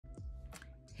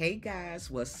Hey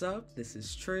guys, what's up? This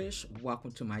is Trish.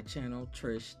 Welcome to my channel,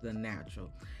 Trish the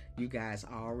Natural. You guys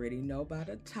already know by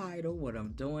the title what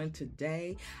I'm doing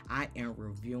today. I am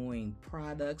reviewing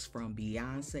products from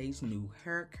Beyonce's new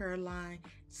hair care line,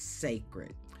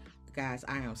 Cécred. Guys,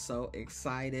 I am so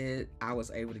excited. I was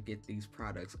able to get these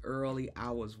products early. I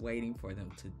was waiting for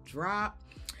them to drop.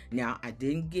 Now, I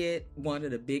didn't get one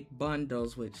of the big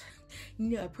bundles, which,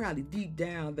 probably deep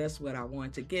down, that's what I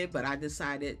wanted to get. But I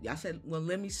said, well,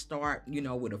 let me start,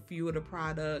 with a few of the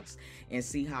products and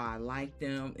see how I like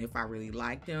them. If I really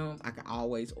like them, I can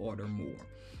always order more.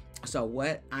 So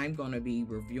what I'm going to be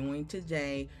reviewing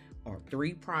today are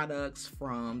 3 products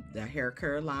from the hair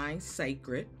care line,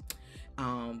 Cécred.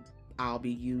 I'll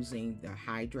be using the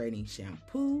Hydrating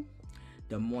Shampoo,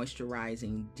 the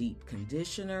Moisturizing Deep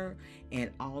Conditioner,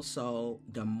 and also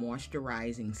the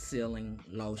Moisturizing Sealing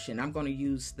Lotion. I'm going to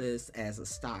use this as a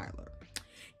styler.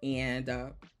 And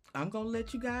I'm going to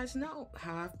let you guys know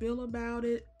how I feel about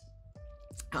it.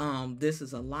 This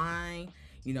is a line,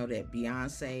 that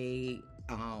Beyonce,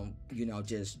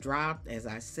 just dropped, as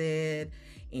I said.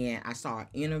 And I saw an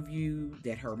interview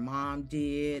that her mom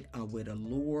did with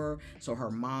Allure. So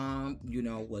her mom,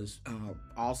 was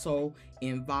also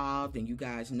involved. And you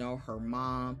guys know her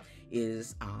mom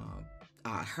is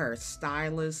her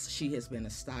stylist. She has been a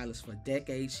stylist for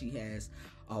decades. She has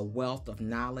a wealth of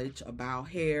knowledge about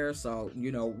hair. So,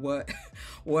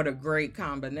 what a great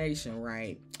combination,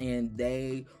 right? And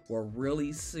they were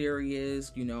really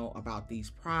serious, about these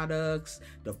products,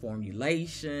 the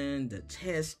formulation, the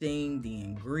testing, the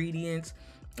ingredients.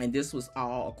 And this was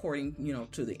all according,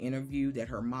 to the interview that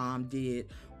her mom did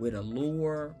with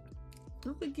Allure.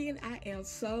 Again, I am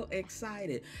so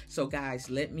excited. So guys,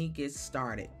 let me get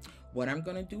started. What I'm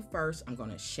going to do first, I'm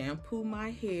going to shampoo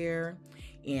my hair,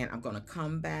 and I'm going to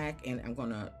come back and I'm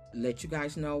going to let you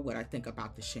guys know what I think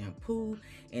about the shampoo.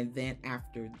 And then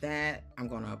after that, I'm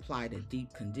going to apply the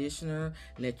deep conditioner,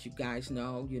 let you guys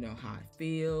know, how it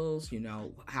feels,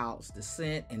 how's the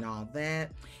scent and all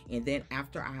that. And then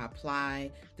after I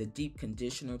apply the deep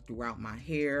conditioner throughout my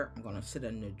hair, I'm going to sit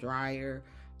in the dryer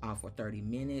for 30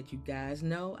 minutes. You guys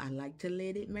know I like to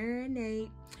let it marinate.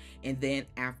 And then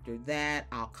after that,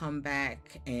 I'll come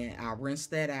back and I'll rinse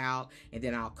that out. And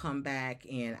then I'll come back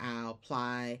and I'll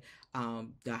apply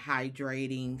the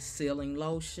hydrating sealing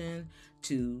lotion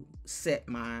to set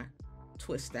my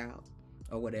twist out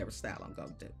or whatever style I'm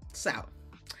going to do. So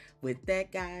with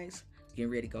that, guys,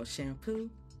 getting ready to go shampoo.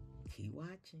 Keep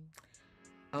watching.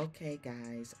 Okay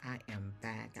guys, I am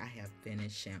back. I have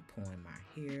finished shampooing my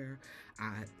hair.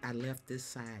 I left this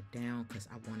side down because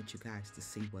I wanted you guys to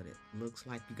see what it looks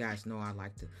like. You guys know I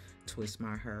like to twist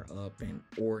my hair up and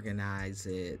organize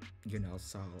it,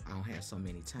 so I don't have so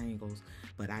many tangles.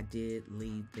 But I did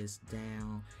leave this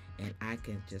down and I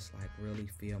can just really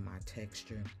feel my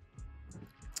texture.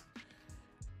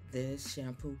 This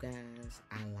shampoo, guys,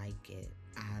 I like it.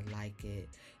 I like it.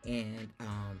 And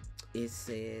it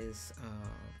says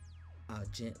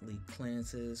gently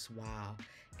cleanses while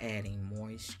adding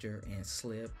moisture and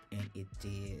slip, and it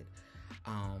did.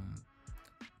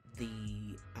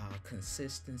 The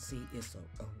consistency is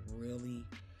a really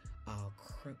not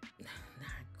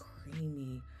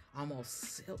creamy, almost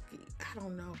silky, I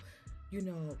don't know,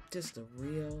 just a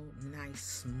real nice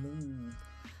smooth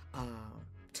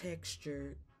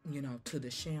texture, to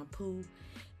the shampoo.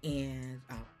 And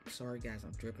sorry guys,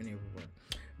 I'm dripping everywhere,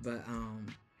 but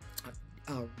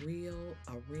a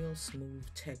real smooth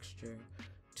texture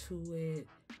to it.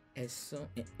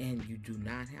 And you do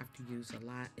not have to use a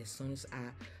lot. As soon as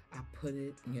I put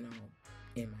it, in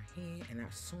my hand, and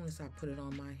as soon as I put it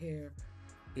on my hair,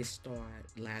 it started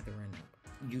lathering up.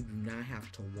 You do not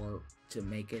have to work to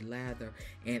make it lather.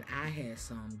 And I had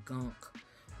some gunk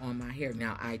on my hair.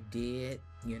 Now I did,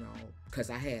 because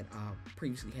I had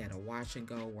previously had a wash and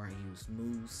go where I used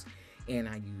mousse and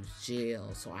I used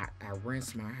gel. So I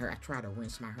rinsed my hair. I try to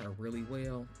rinse my hair really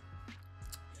well.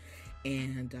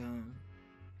 And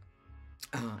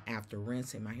after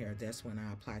rinsing my hair, that's when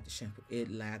I applied the shampoo. It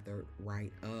lathered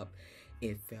right up.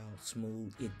 It felt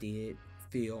smooth. It did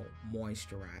feel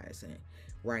moisturizing.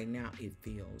 Right now it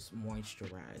feels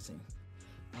moisturizing.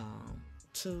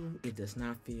 Too, it does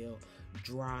not feel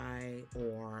dry,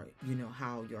 or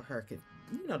how your hair could,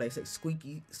 they say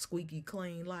squeaky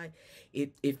clean. Like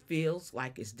it feels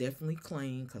like it's definitely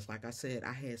clean, because like I said,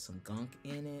 I had some gunk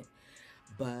in it.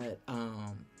 But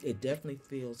it definitely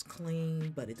feels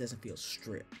clean, but it doesn't feel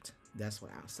stripped. That's what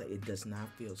I'll say. It does not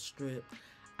feel stripped.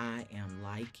 I am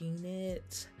liking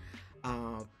it.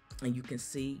 And you can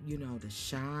see, the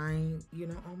shine,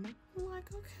 on my, I'm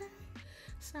like, okay.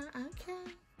 So,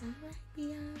 okay. All right,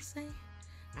 Beyonce.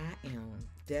 I am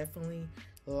definitely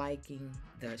liking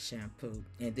the shampoo.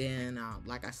 And then,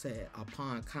 like I said,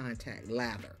 upon contact,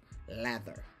 lather.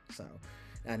 So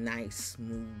a nice,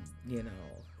 smooth, you know,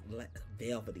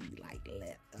 velvety like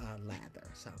lather.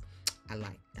 So I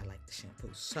like the shampoo.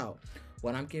 So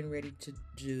what I'm getting ready to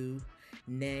do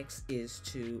next is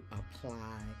to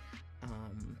apply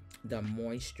the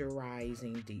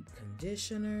moisturizing deep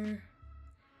conditioner,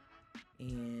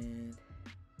 and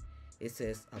it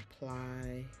says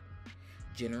apply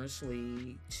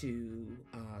generously to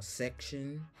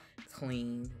section,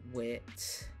 clean,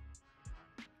 wet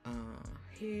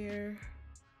hair.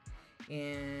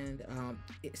 And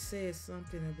it says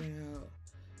something about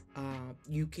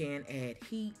you can add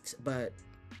heat, but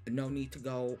no need to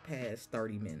go past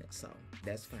 30 minutes. So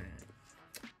that's fine.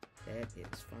 That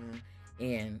is fine.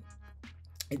 And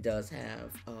it does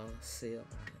have a seal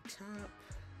on the top.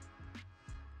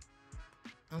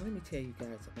 Let me tell you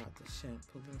guys about the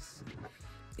shampoo. Let's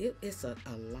see. It's a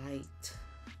light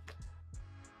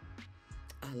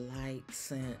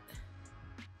scent.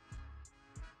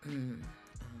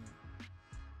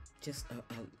 Just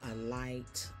a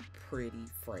light, pretty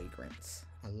fragrance.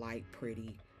 A light,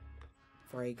 pretty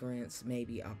fragrance.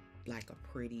 Maybe like a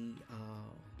pretty,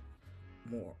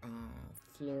 more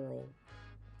floral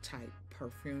type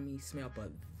perfumey smell, but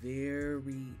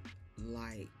very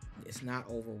light. It's not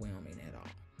overwhelming at all.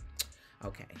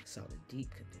 Okay, so the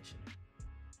deep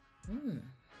conditioner.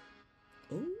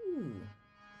 Ooh,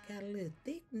 got a little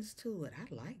thickness to it. I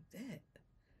like that.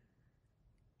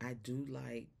 I do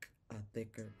like a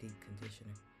thicker deep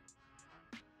conditioner.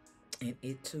 And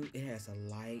it too, it has a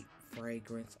light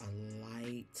fragrance, a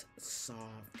light,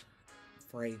 soft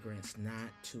fragrance,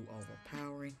 not too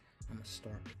overpowering. I'm gonna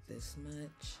start with this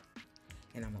much,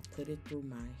 and I'm gonna put it through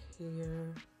my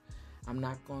hair. I'm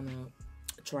not gonna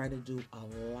try to do a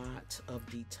lot of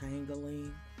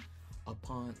detangling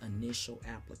upon initial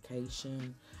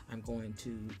application. I'm going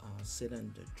to sit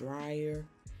under the dryer,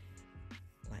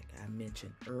 like I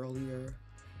mentioned earlier,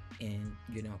 and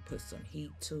you know, put some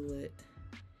heat to it,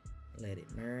 let it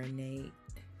marinate,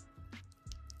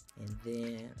 and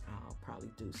then I'll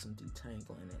probably do some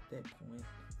detangling at that point.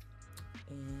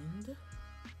 And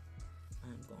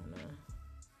I'm gonna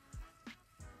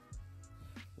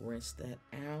rinse that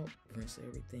out, rinse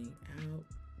everything out,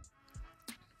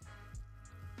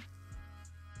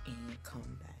 and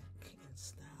come back and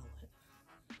style it.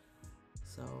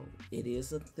 So it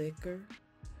is a thicker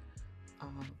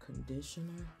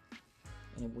conditioner,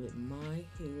 and with my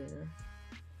hair,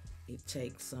 it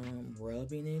takes some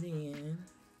rubbing it in,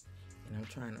 and I'm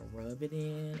trying to rub it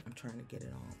in. I'm trying to get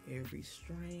it on every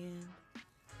strand,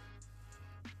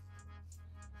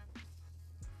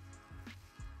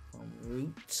 from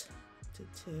root to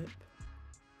tip,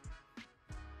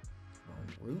 from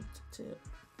root to tip.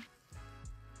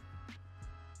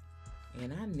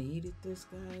 And I needed this,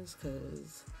 guys,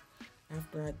 because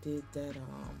after I did that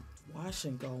wash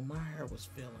and go, my hair was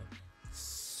feeling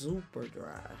super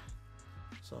dry.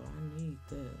 So I need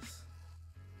this.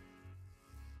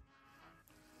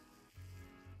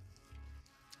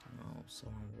 So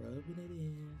I'm rubbing it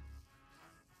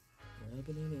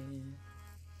in,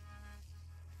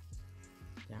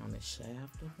 down the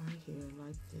shaft of my hair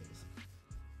like this.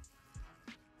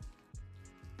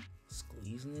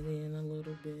 Squeezing it in a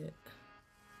little bit.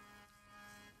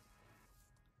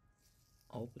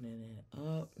 Opening it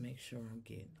up, make sure I'm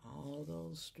getting all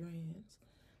those strands.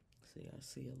 See, I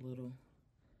see a little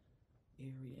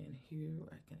area in here.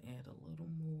 I can add a little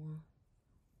more.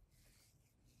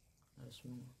 I just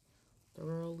want to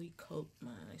thoroughly coat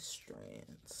my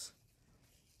strands.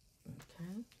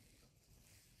 Okay.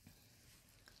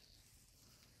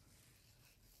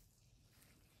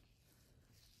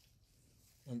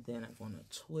 And then I'm going to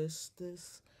twist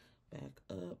this back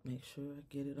up, make sure I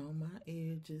get it on my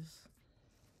edges,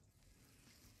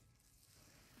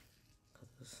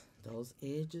 because those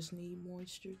edges need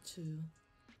moisture too.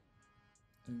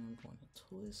 And I'm going to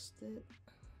twist it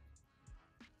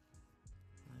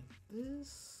like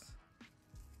this.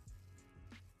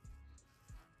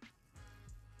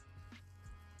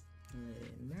 Let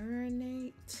it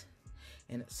marinate.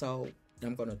 And so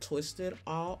I'm going to twist it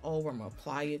all over. I'm going to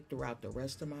apply it throughout the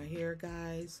rest of my hair,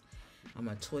 guys. I'm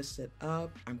going to twist it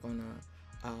up. I'm going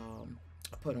to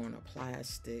put on a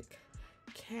plastic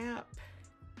cap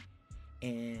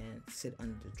and sit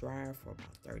under the dryer for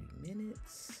about 30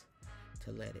 minutes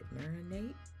to let it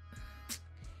marinate.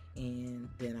 And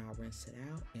then I'll rinse it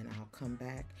out, and I'll come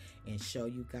back and show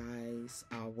you guys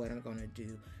what I'm going to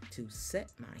do to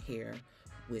set my hair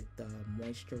with the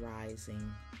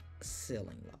moisturizing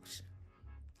sealing lotion.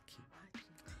 Keep watching.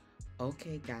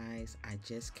 Okay guys, I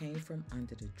just came from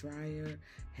under the dryer,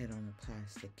 had on a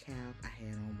plastic cap, I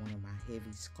had on one of my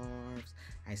heavy scarves.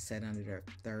 I sat under there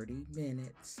 30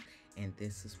 minutes and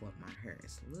this is what my hair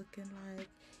is looking like.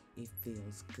 It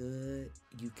feels good.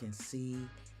 You can see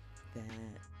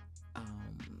that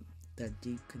the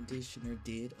deep conditioner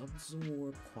did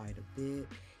absorb quite a bit.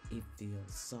 It feels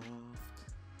soft.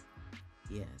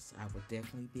 Yes, I would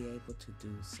definitely be able to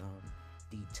do some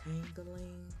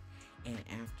detangling. And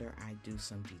after I do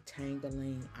some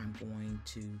detangling, I'm going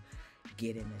to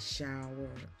get in the shower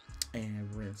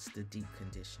and rinse the deep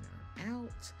conditioner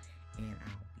out. And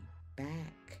I'll be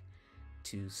back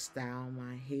to style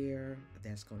my hair.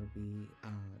 That's going to be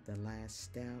the last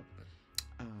step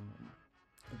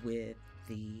with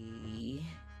the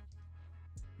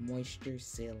moisture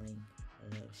sealing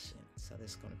lotion. So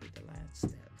that's going to be the last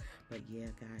step. But yeah,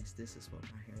 guys, this is what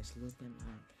my hair is looking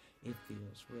like. It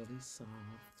feels really soft.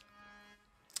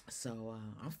 So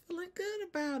I'm feeling good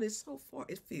about it so far.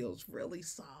 It feels really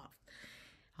soft.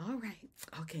 All right.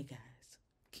 Okay, guys.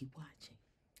 Keep watching.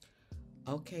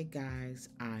 Okay, guys.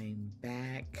 I'm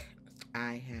back.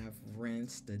 I have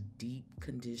rinsed the deep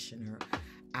conditioner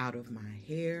out of my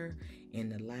hair. In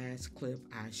the last clip,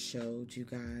 I showed you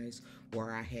guys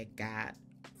where I had got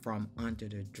from under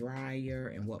the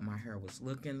dryer and what my hair was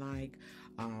looking like.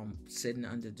 Sitting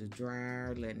under the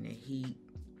dryer, letting the heat,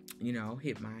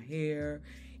 hit my hair.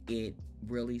 It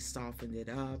really softened it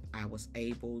up. I was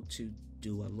able to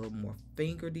do a little more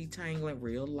finger detangling,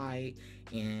 real light,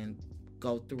 and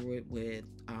go through it with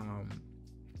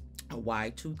a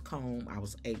wide tooth comb. I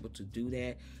was able to do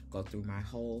that, go through my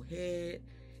whole head,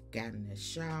 got in the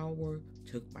shower,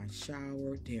 took my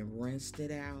shower, then rinsed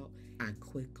it out. I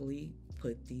quickly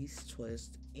put these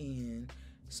twists in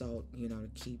so, to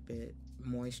keep it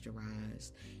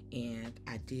moisturized. And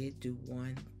I did do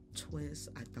one twist.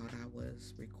 I thought I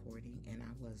was recording and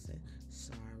I wasn't.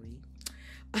 Sorry.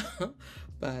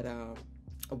 But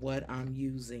what I'm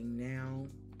using now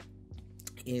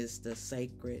is the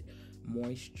Cécred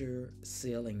moisture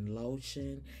sealing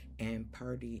lotion, and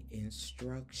per the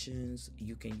instructions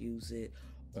you can use it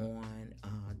on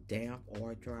damp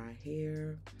or dry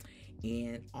hair.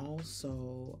 And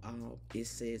also it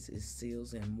says it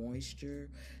seals in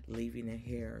moisture, leaving the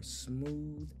hair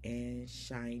smooth and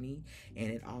shiny.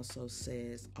 And it also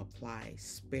says apply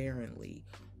sparingly,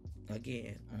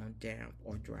 again, on damp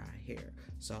or dry hair.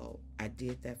 So I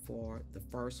did that for the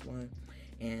first one,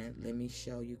 and let me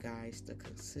show you guys the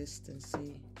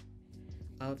consistency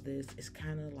of this. It's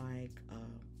kind of like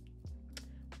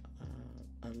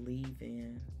a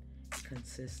leave-in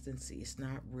consistency. It's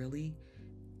not really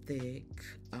thick.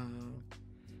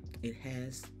 It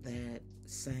has that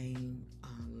same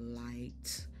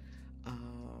light,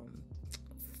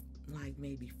 like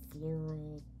maybe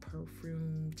floral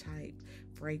perfume type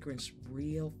fragrance,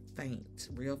 real faint.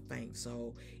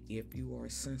 So if you are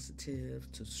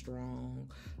sensitive to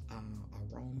strong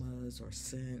aromas or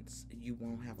scents, you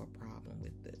won't have a problem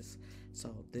with this.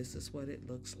 So this is what it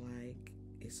looks like.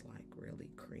 It's like really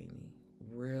creamy,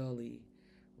 really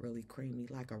creamy,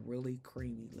 like a really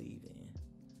creamy leave-in.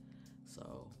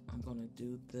 So I'm gonna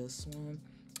do this one,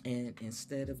 and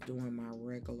instead of doing my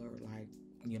regular, like,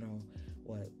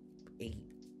 what,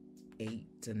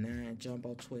 8 to 9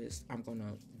 jumbo twists, I'm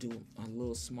gonna do a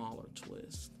little smaller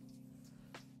twist.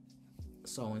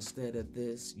 So instead of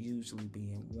this usually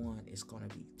being 1, it's gonna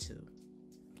be 2.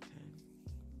 Okay.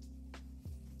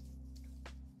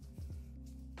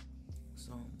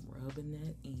 So I'm rubbing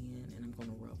that in, and I'm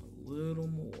gonna rub a little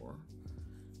more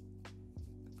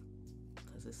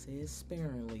because it says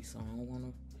sparingly, so I don't want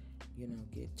to,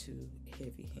 get too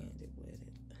heavy-handed with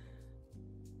it.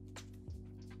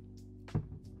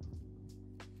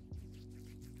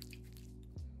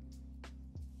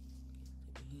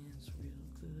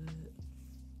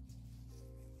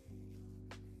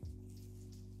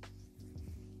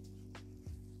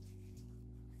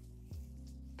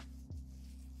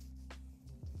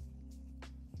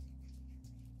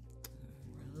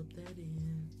 Rub that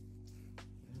in.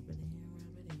 Rub it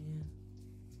in.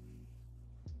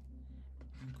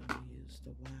 I'm going to use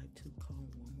the wide tooth comb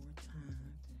one more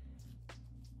time.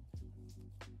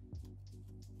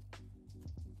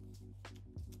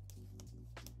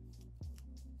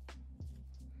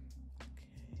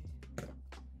 Okay.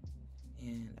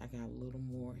 And I got a little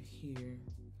more here.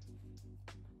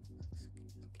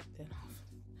 Get that off.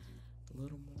 A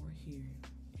little more here.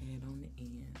 Add on the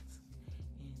ends.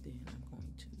 And then I'm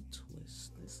going to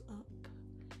twist this up,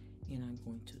 and I'm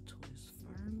going to twist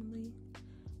firmly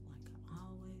like I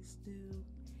always do.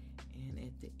 And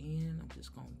at the end, I'm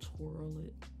just going to twirl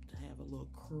it to have a little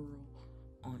curl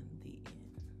on the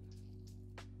end.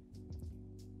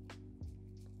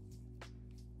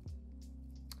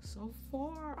 So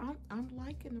far, I'm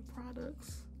liking the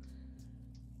products.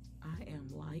 I am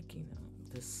liking them.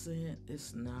 The scent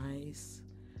is nice.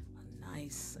 A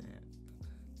nice scent.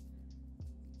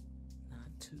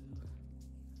 Not too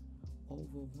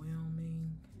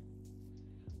overwhelming.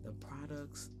 The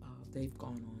products, they've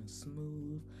gone on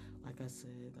smooth. Like I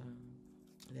said,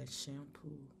 that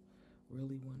shampoo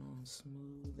really went on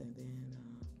smooth. And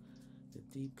then the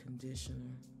deep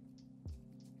conditioner,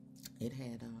 it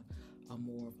had a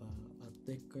more of a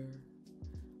thicker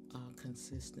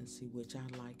consistency, which I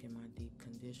like in my deep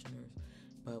conditioners.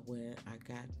 But when I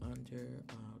got under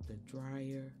the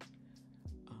dryer,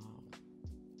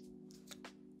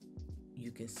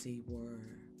 you can see where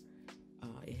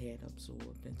it had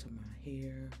absorbed into my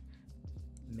hair,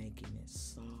 making it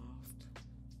soft.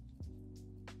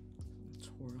 I'm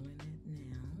twirling it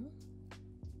now.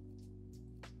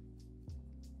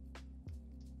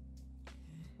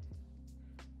 Okay.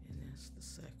 And that's the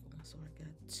second one. So I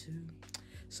got two.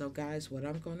 So guys, what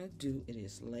I'm gonna do, it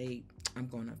is late. I'm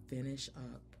gonna finish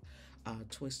up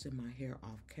twisting my hair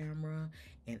off camera,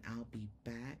 and I'll be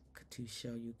back to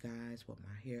show you guys what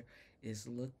my hair is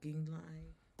looking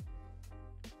like.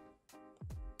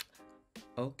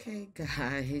 Okay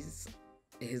guys,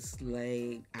 it's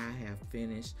late. I have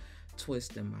finished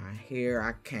twisting my hair.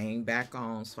 I came back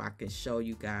on so I can show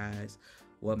you guys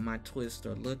what my twists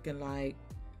are looking like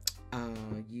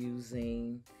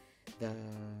using the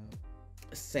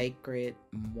Cécred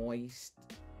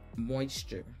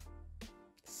moisture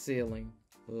sealing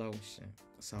lotion.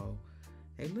 So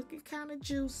they looking kind of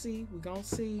juicy. We're gonna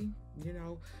see, you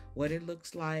know, what it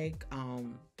looks like.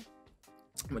 I'm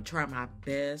gonna try my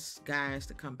best, guys,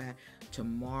 to come back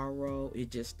tomorrow. It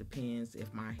just depends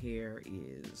if my hair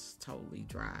is totally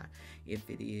dry. If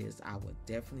it is, I will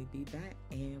definitely be back,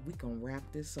 and we gonna wrap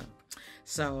this up.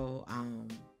 So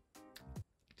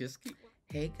just keep.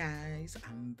 Hey guys,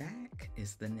 I'm back.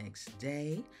 It's the next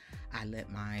day. I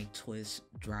let my twist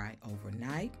dry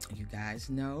overnight. You guys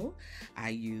know I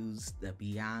use the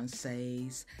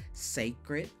Beyonce's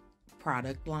Cécred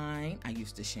product line. I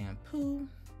use the shampoo,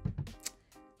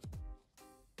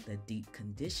 the deep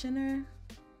conditioner,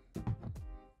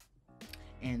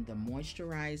 and the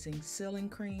moisturizing sealing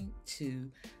cream to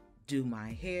do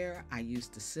my hair. I use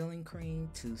the sealing cream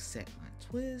to set my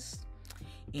twist.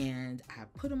 And I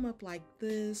put them up like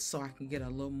this so I can get a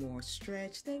little more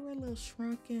stretch. They were a little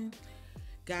shrunken.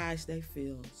 Guys, they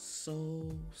feel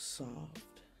so soft.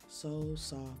 So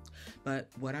soft. But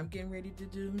what I'm getting ready to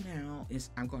do now is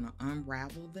I'm going to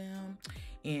unravel them.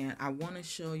 And I want to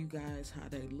show you guys how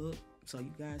they look so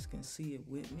you guys can see it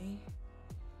with me.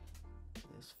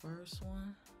 This first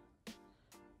one.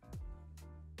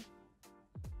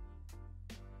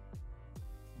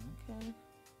 Okay.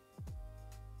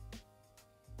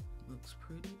 Looks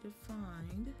pretty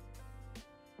defined.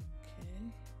 Okay,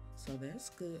 so that's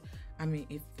good. I mean,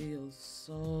 it feels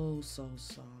so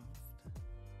soft.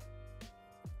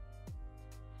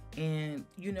 And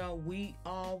you know, we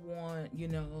all want, you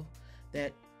know,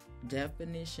 that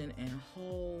definition and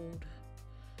hold,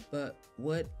 but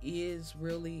what is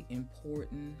really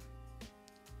important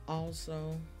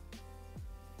also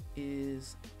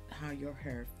is how your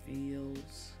hair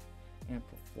feels and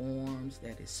performs.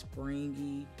 That is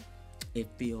springy. It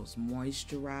feels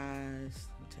moisturized.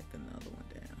 I'll take another one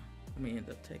down. I may end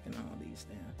up taking all these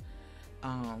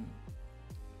down.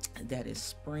 That is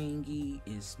springy,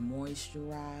 it's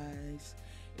moisturized.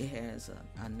 It has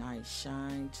a nice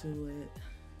shine to it.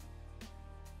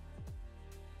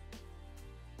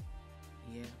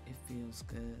 Yeah, it feels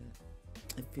good.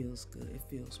 It feels good. It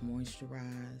feels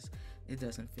moisturized. It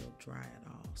doesn't feel dry at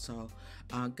all. So,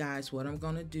 guys, what I'm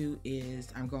going to do is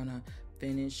I'm going to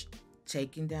finish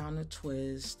taking down the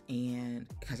twist, and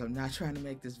because I'm not trying to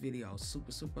make this video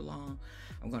super long,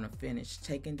 I'm going to finish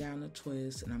taking down the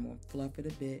twist, and I'm going to fluff it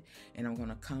a bit, and I'm going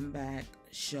to come back,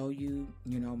 show you,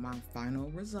 you know, my final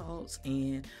results,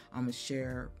 and I'm going to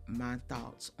share my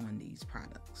thoughts on these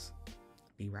products.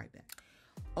 Be right back.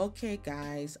 Okay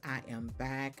guys, I am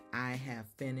back. I have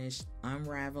finished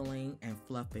unraveling and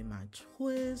fluffing my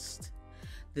twist.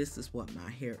 This is what my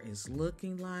hair is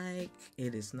looking like.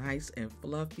 It is nice and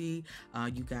fluffy.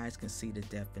 You guys can see the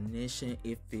definition.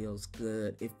 It feels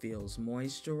good. It feels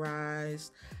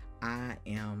moisturized. I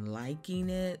am liking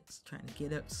it. Trying to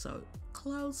get up so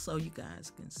close so you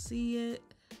guys can see it.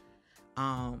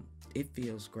 It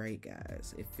feels great,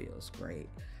 guys. It feels great.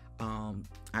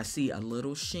 I see a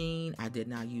little sheen. I did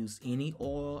not use any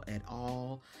oil at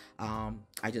all.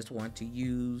 I just want to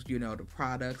use, you know, the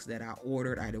products that I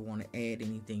ordered. I didn't want to add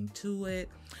anything to it.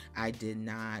 I did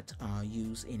not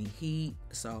use any heat.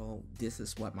 So this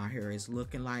is what my hair is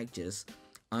looking like, just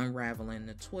unraveling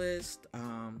the twist.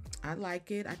 I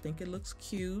like it. I think it looks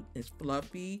cute. It's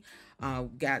fluffy.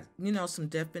 Got, you know, some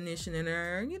definition in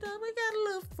there. You know, we got a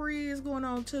little frizz going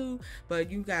on too.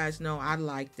 But you guys know I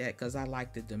like that because I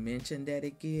like the dimension that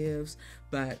it gives.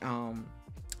 But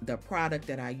the product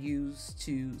that I use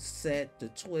to set the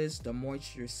twist, the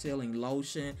moisture sealing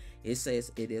lotion, it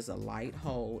says it is a light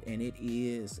hold, and it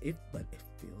is. But it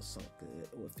feels so good.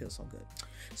 Oh, it feels so good.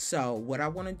 So what I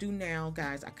want to do now,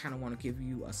 guys, I kind of want to give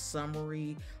you a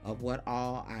summary of what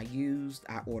all I used.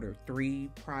 I ordered 3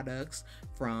 products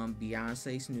from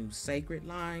Beyonce's new Cécred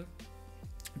line.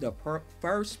 The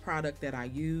first product that I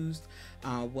used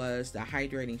was the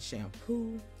Hydrating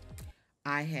Shampoo.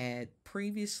 I had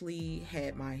previously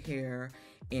had my hair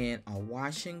in a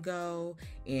wash and go,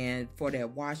 and for that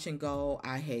wash and go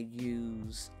I had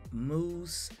used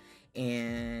mousse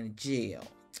and gel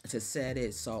to set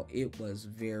it, so it was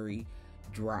very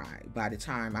dry. By the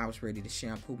time I was ready to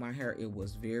shampoo my hair, it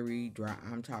was very dry.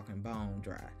 I'm talking bone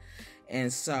dry.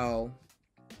 And so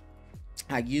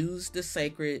I used the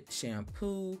Cécred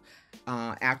shampoo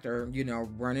after, you know,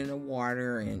 running the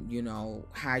water and, you know,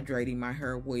 hydrating my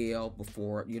hair well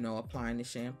before, you know, applying the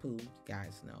shampoo. You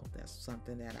guys know that's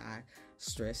something that I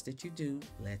stress that you do.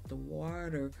 Let the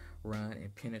water run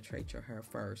and penetrate your hair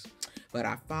first. But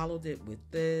I followed it with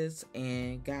this,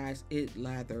 and guys, it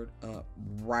lathered up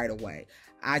right away.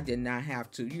 I did not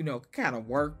have to, you know, kind of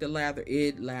work the lather.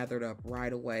 It lathered up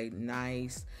right away.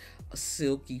 Nice,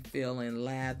 silky feeling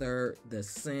lather. The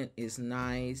scent is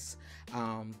nice.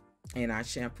 And I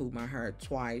shampooed my hair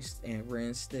twice and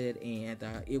rinsed it, and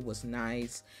it was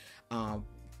nice.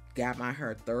 Got my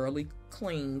hair thoroughly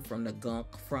clean from the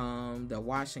gunk from the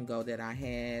wash and go that I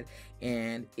had,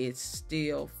 and it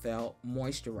still felt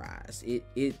moisturized.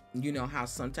 It you know how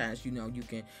sometimes, you know, you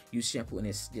can use shampoo and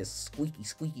it's just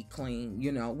squeaky clean,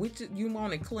 you know, which you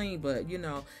want it clean, but you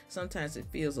know, sometimes it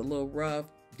feels a little rough.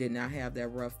 Did not have that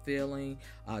rough feeling.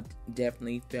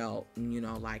 Definitely felt, you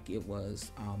know, like it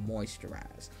was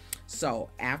moisturized. So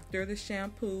after the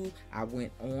shampoo, I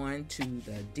went on to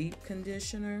the deep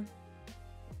conditioner.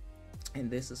 And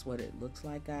this is what it looks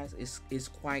like, guys. It's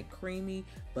quite creamy,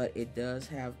 but it does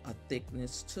have a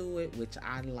thickness to it, which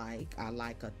I like. I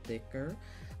like a thicker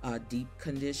deep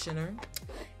conditioner.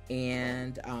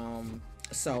 And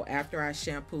so after I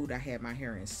shampooed, I had my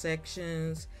hair in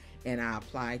sections, and I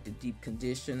applied the deep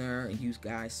conditioner, and you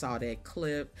guys saw that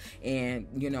clip. And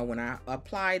you know, when I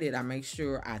applied it, I make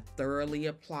sure I thoroughly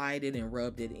applied it and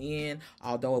rubbed it in.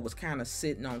 Although it was kind of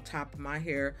sitting on top of my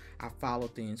hair, I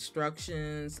followed the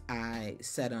instructions. I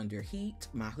set under heat.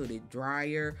 My hooded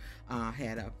dryer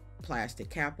had a plastic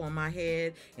cap on my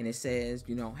head, and it says,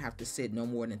 you know, have to sit no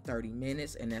more than 30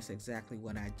 minutes, and that's exactly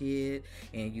what I did.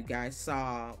 And you guys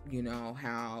saw, you know,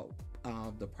 how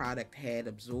the product had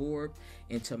absorbed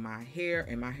into my hair,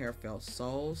 and my hair felt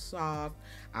so soft.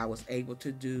 I was able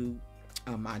to do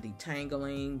my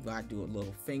detangling. I do a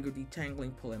little finger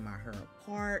detangling, pulling my hair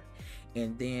apart,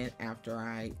 and then after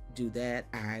I do that,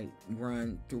 I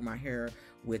run through my hair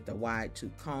with the wide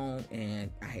tooth comb,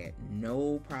 and I had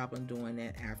no problem doing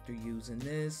that after using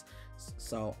this.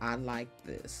 So I like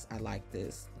this. I like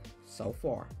this so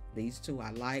far. These two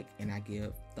I like, and I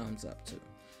give thumbs up to.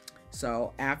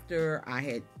 So after I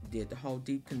had did the whole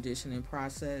deep conditioning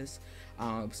process,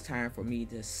 it was time for me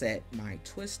to set my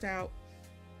twist out.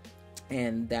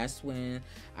 And that's when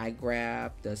I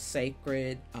grabbed the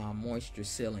Cécred moisture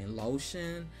sealing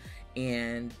lotion.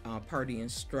 And per the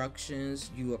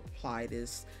instructions, you apply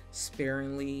this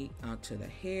sparingly to the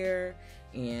hair,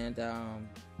 and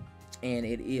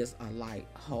it is a light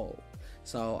hold.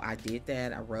 So I did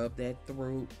that. I rubbed that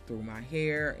through my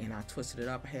hair, and I twisted it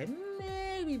up. I had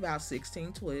maybe about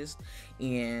 16 twists,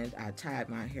 and I tied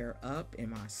my hair up in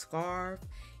my scarf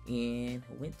and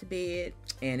went to bed.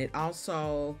 And it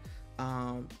also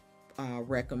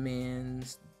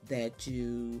recommends that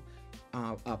you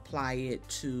apply it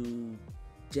to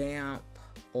damp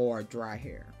or dry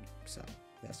hair. So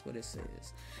that's what it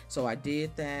says. So I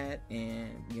did that, and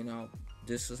you know,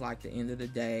 this is like the end of the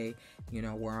day, you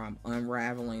know, where I'm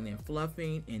unraveling and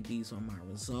fluffing, and these are my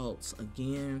results.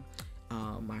 Again,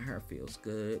 my hair feels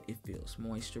good. It feels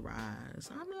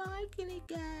moisturized. I'm liking it,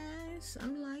 guys.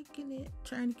 I'm liking it.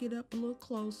 Trying to get up a little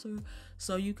closer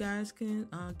so you guys can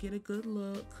get a good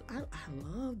look. I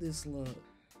love this look.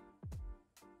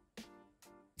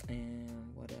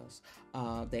 And what else?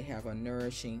 They have a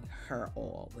nourishing hair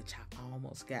oil, which I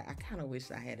almost got. I kind of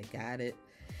wish I had got it.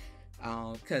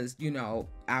 Because, you know,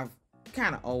 I've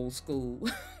kind of old school.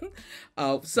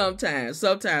 Sometimes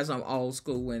I'm old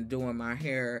school when doing my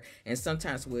hair, and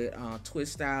sometimes with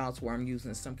twist outs where I'm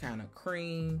using some kind of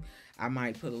cream, I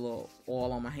might put a little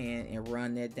oil on my hand and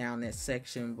run that down that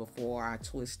section before I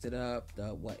twist it up,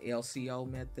 the LCO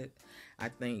method, I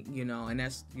think, you know, and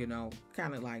that's, you know,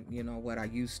 kind of like, you know, what I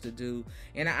used to do,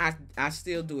 and I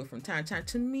still do it from time to time.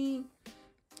 To me,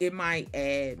 it might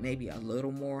add maybe a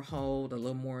little more hold, a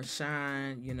little more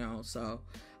shine, you know. So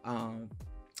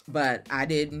but I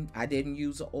didn't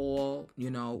use the oil, you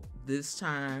know, this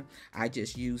time. I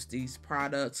just used these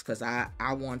products because I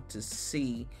want to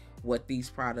see what these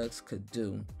products could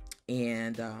do.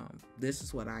 And this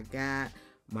is what I got.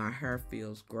 My hair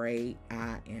feels great.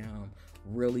 I am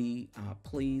really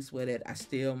pleased with it. I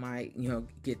still might, you know,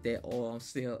 get that oil. I'm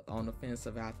still on the fence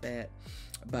about that,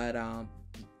 but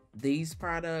these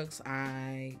products,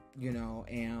 I, you know,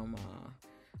 am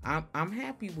I'm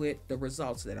happy with the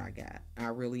results that I got. I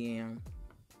really am.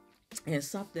 And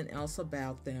something else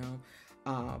about them,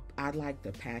 I like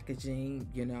the packaging,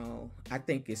 you know. I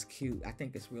think it's cute. I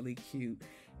think it's really cute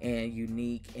and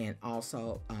unique, and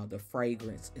also the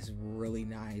fragrance is really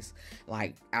nice.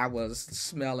 Like, I was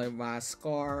smelling my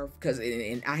scarf because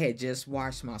and I had just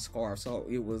washed my scarf, so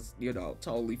it was, you know,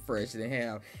 totally fresh. It didn't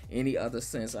have any other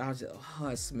scents. I was just, oh,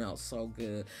 it smells so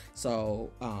good. So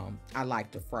I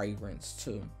like the fragrance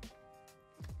too.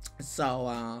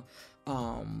 So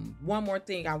one more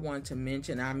thing I wanted to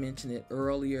mention, I mentioned it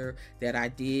earlier, that I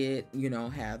did, you know,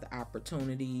 have the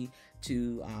opportunity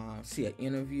to see an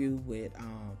interview with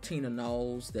Tina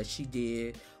Knowles that she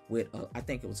did with, I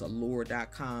think it was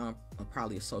Allure.com,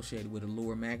 probably associated with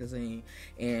Allure magazine,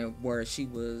 and where she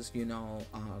was, you know,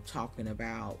 talking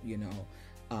about, you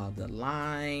know, the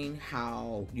line,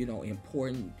 how, you know,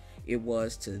 important it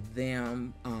was to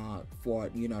them for,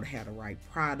 you know, to have the right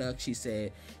product. She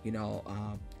said, you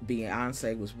know,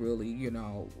 Beyonce was really, you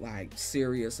know, like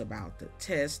serious about the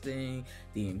testing,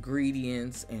 the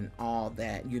ingredients, and all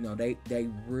that. You know, they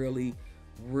really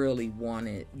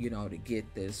wanted, you know, to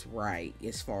get this right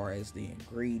as far as the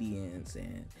ingredients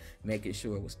and making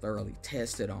sure it was thoroughly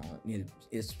tested on.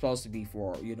 It's supposed to be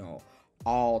for, you know,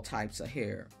 all types of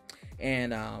hair.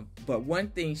 And but one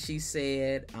thing she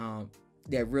said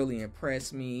that really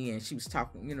impressed me, and she was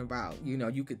talking, you know, about, you know,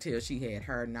 you could tell she had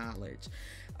her knowledge.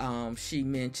 She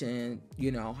mentioned,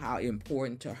 you know, how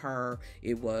important to her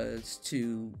it was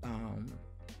to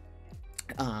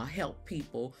help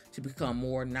people to become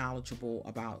more knowledgeable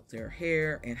about their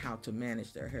hair and how to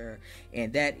manage their hair,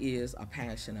 and that is a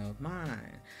passion of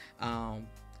mine.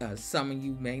 Some of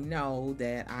you may know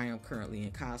that I am currently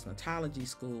in cosmetology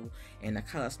school, and the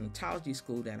cosmetology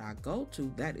school that I go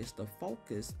to, that is the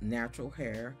focus, natural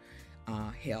hair,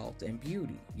 health, and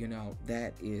beauty. You know,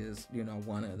 that is, you know,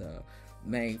 one of the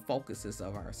main focuses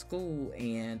of our school.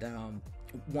 And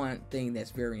one thing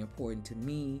that's very important to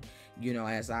me, you know,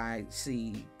 as I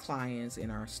see clients in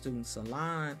our student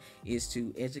salon, is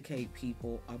to educate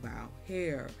people about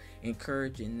hair,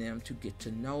 encouraging them to get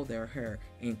to know their hair,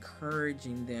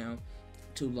 encouraging them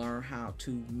to learn how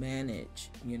to manage,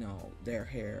 you know, their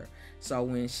hair. So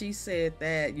when she said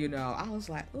that, you know, I was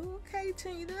like, okay,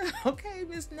 Tina, okay,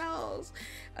 Miss Knowles.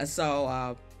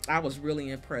 So I was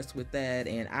really impressed with that,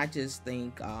 and I just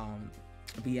think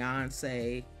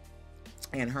Beyonce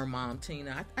and her mom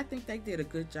Tina, I think they did a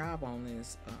good job on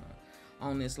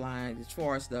this line as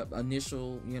far as the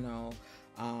initial, you know,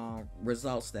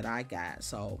 results that I got.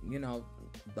 So, you know,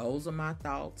 those are my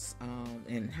thoughts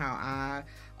and how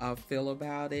I feel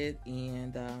about it.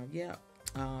 And yeah,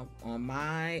 on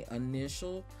my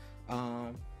initial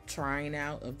trying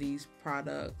out of these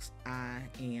products, I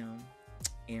am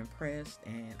impressed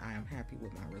and I am happy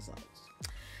with my results.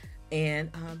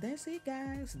 And that's it,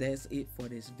 guys. That's it for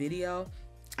this video.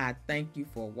 I thank you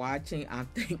for watching. I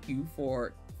thank you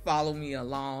for following me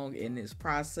along in this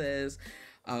process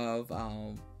of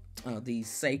these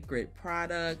Cécred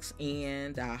products,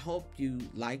 and I hope you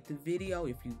liked the video.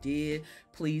 If you did,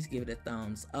 please give it a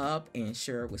thumbs up and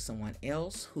share it with someone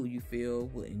else who you feel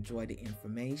will enjoy the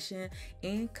information,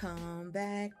 and come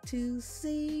back to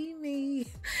see me.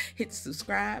 Hit the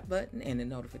subscribe button and the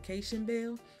notification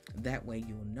bell. That way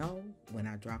you'll know when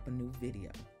I drop a new video.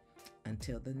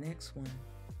 Until the next one,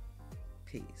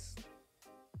 peace.